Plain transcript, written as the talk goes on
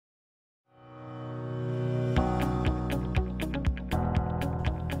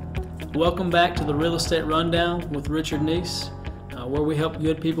Welcome back to the Real Estate Rundown with Richard Neese, where we help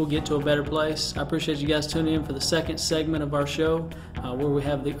good people get to a better place. I appreciate you guys tuning in for the second segment of our show, where we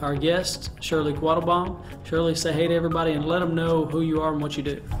have our guest, Shirley Quattlebaum. Shirley, say hey to everybody and let them know who you are and what you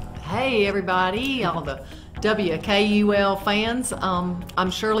do. Hey everybody, all the WKUL fans.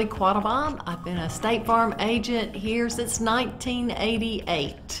 I'm Shirley Quattlebaum. I've been a State Farm agent here since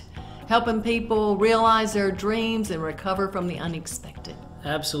 1988, helping people realize their dreams and recover from the unexpected.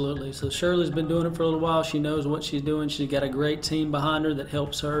 Absolutely. So Shirley's been doing it for a little while. She knows what she's doing. She's got a great team behind her that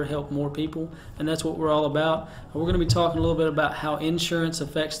helps her help more people, and that's what we're all about. We're going to be talking a little bit about how insurance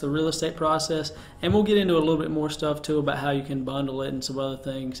affects the real estate process, and we'll get into a little bit more stuff too about how you can bundle it and some other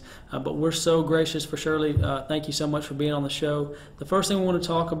things. But we're so gracious for Shirley. Thank you so much for being on the show. The first thing we want to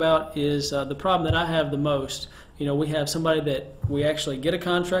talk about is the problem that I have the most. You know, we have somebody that we actually get a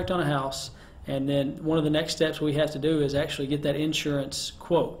contract on a house, and then one of the next steps we have to do is actually get that insurance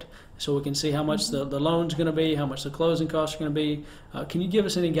quote so we can see how much the loan's going to be, how much the closing costs are going to be. Can you give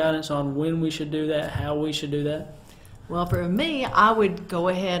us any guidance on when we should do that, how we should do that? Well, for me, I would go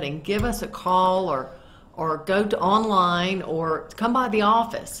ahead and give us a call or go to online or come by the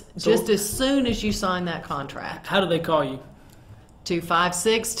office just as soon as you sign that contract. How do they call you?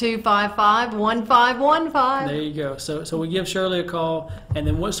 256-255-1515. There you go. So we give Shirley a call, and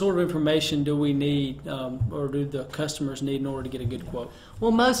then what sort of information do we need or do the customers need in order to get a good quote?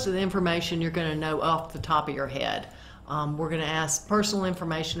 Well, most of the information you're going to know off the top of your head. We're going to ask personal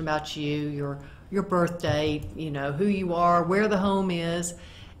information about you, your birth date, you know, who you are, where the home is,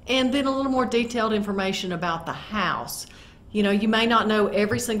 and then a little more detailed information about the house. You know, you may not know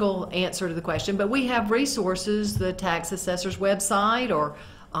every single answer to the question, but we have resources, the tax assessor's website, or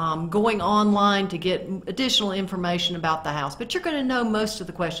going online to get additional information about the house. But you're going to know most of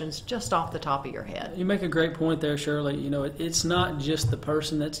the questions just off the top of your head. You make a great point there, Shirley. You know, it's not just the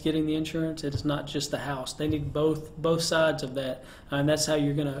person that's getting the insurance. It's not just the house. They need both sides of that, and that's how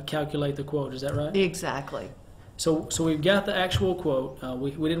you're going to calculate the quote. Is that right? Exactly. So we've got the actual quote. We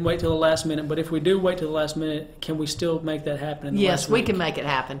didn't wait till the last minute, but if we do wait till the last minute, can we still make that happen in the Yes, last we week? can make it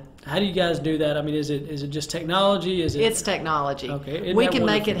happen. How do you guys do that? I mean, is it just technology? It's technology. Okay. We can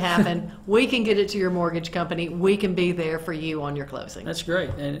make it happen. We can get it to your mortgage company. We can be there for you on your closing. That's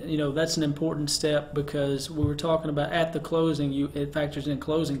great. And, you know, that's an important step because we were talking about at the closing, it factors in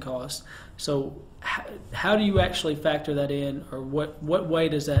closing costs. So how do you actually factor that in, or what way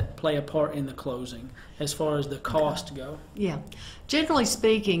does that play a part in the closing as far as the cost go? Yeah. Generally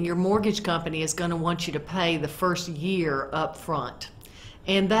speaking, your mortgage company is going to want you to pay the first year up front.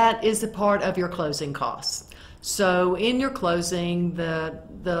 And that is a part of your closing costs. So in your closing,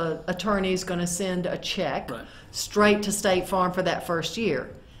 the attorney is going to send a check straight to State Farm for that first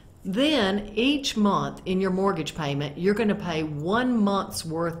year. Then each month in your mortgage payment, you're going to pay 1 month's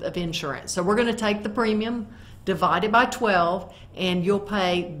worth of insurance. So we're going to take the premium, divide it by 12, and you'll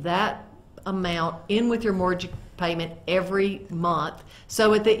pay that amount in with your mortgage payment every month.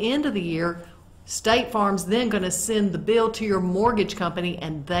 So at the end of the year, State Farm's then going to send the bill to your mortgage company,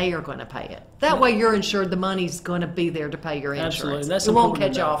 and they are going to pay it. That way you're insured the money's going to be there to pay your insurance. Absolutely. It won't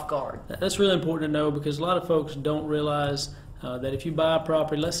catch you off guard. That's really important to know because a lot of folks don't realize that if you buy a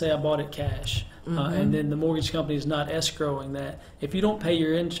property, let's say I bought it cash, and then the mortgage company is not escrowing that. If you don't pay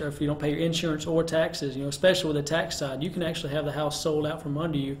your insurance or taxes, you know, especially with the tax side, you can actually have the house sold out from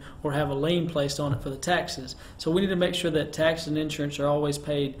under you or have a lien placed on it for the taxes. So we need to make sure that taxes and insurance are always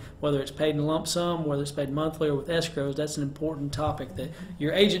paid, whether it's paid in lump sum, whether it's paid monthly or with escrows. That's an important topic that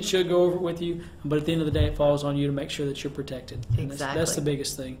your agent should go over with you, but at the end of the day, it falls on you to make sure that you're protected. And that's the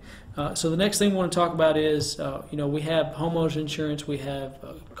biggest thing. So the next thing we want to talk about is, you know, we have homeowners insurance, we have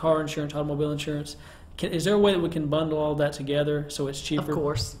car insurance, automobile insurance. Is there a way that we can bundle all that together so it's cheaper?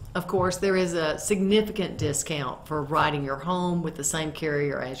 Of course, there is a significant discount for writing your home with the same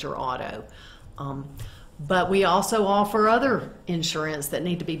carrier as your auto. But we also offer other insurance that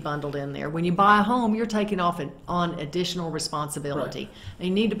need to be bundled in there. When you buy a home, you're taking on additional responsibility. And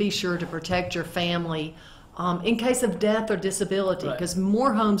you need to be sure to protect your family in case of death or disability, because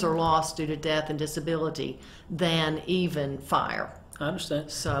more homes are lost due to death and disability than even fire. I understand.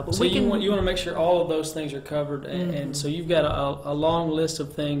 So you want to make sure all of those things are covered, and so you've got a long list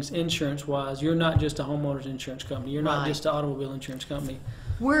of things insurance-wise. You're not just a homeowner's insurance company. You're not just an automobile insurance company.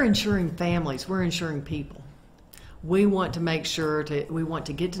 We're insuring families. We're insuring people. We want to make sure we want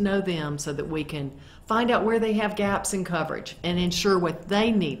to get to know them so that we can find out where they have gaps in coverage and ensure what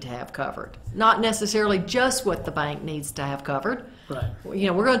they need to have covered. Not necessarily just what the bank needs to have covered, Right. You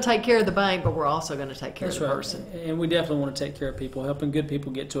know, we're going to take care of the bank, but we're also going to take care That's of the right. person. And we definitely want to take care of people, helping good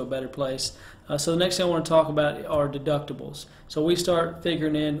people get to a better place. So the next thing I want to talk about are deductibles. So we start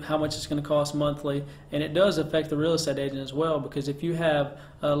figuring in how much it's going to cost monthly, and it does affect the real estate agent as well, because if you have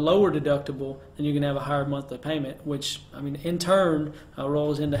a lower deductible, then you're going to have a higher monthly payment, which, I mean, in turn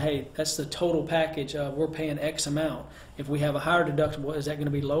rolls into, hey, that's the total package. We're paying X amount. If we have a higher deductible, is that going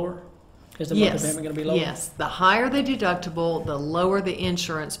to be lower? Is the monthly payment going to be lower? Yes, the higher the deductible, the lower the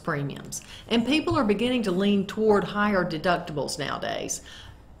insurance premiums. And people are beginning to lean toward higher deductibles nowadays.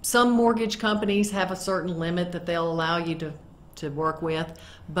 Some mortgage companies have a certain limit that they'll allow you to work with,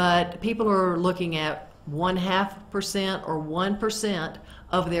 but people are looking at 0.5% or 1%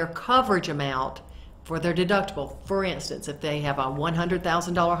 of their coverage amount for their deductible. For instance, if they have a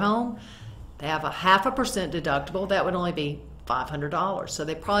 $100,000 home, they have a 0.5% deductible, that would only be $500. So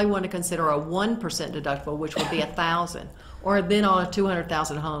they probably want to consider a 1% deductible, which would be $1,000. Or then on a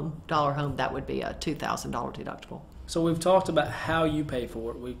 $200,000 home, that would be a $2,000 deductible. So we've talked about how you pay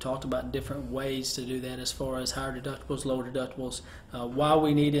for it. We've talked about different ways to do that as far as higher deductibles, lower deductibles, why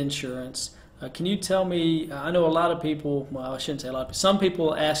we need insurance. Can you tell me, I know a lot of people, well, I shouldn't say a lot of people, some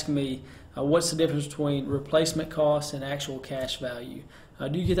people ask me what's the difference between replacement costs and actual cash value.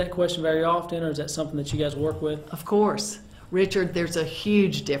 Do you get that question very often, or is that something that you guys work with? Of course. Richard, there's a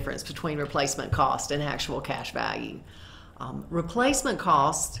huge difference between replacement cost and actual cash value. Replacement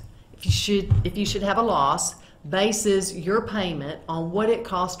cost, if you should have a loss, bases your payment on what it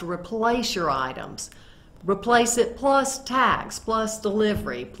costs to replace your items. Replace it plus tax, plus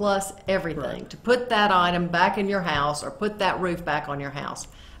delivery, plus everything. Right. To put that item back in your house or put that roof back on your house.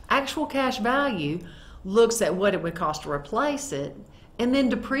 Actual cash value looks at what it would cost to replace it and then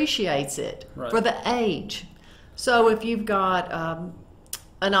depreciates it for the age. So if you've got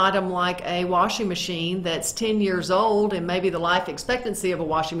an item like a washing machine that's 10 years old and maybe the life expectancy of a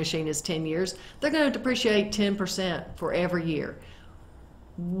washing machine is 10 years, they're going to depreciate 10% for every year.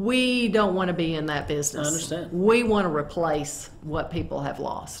 We don't want to be in that business. I understand. We want to replace what people have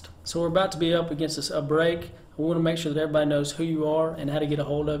lost. So we're about to be up against a break. We want to make sure that everybody knows who you are and how to get a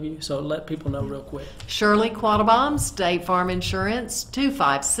hold of you. So let people know real quick. Shirley Quattlebaum, State Farm Insurance,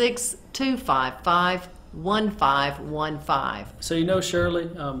 256-255-1515. So you know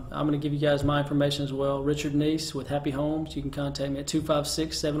Shirley, I'm going to give you guys my information as well. Richard Neese with Happy Homes. You can contact me at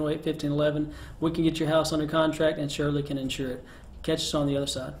 256-708-1511. We can get your house under contract and Shirley can insure it. Catch us on the other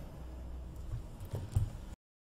side.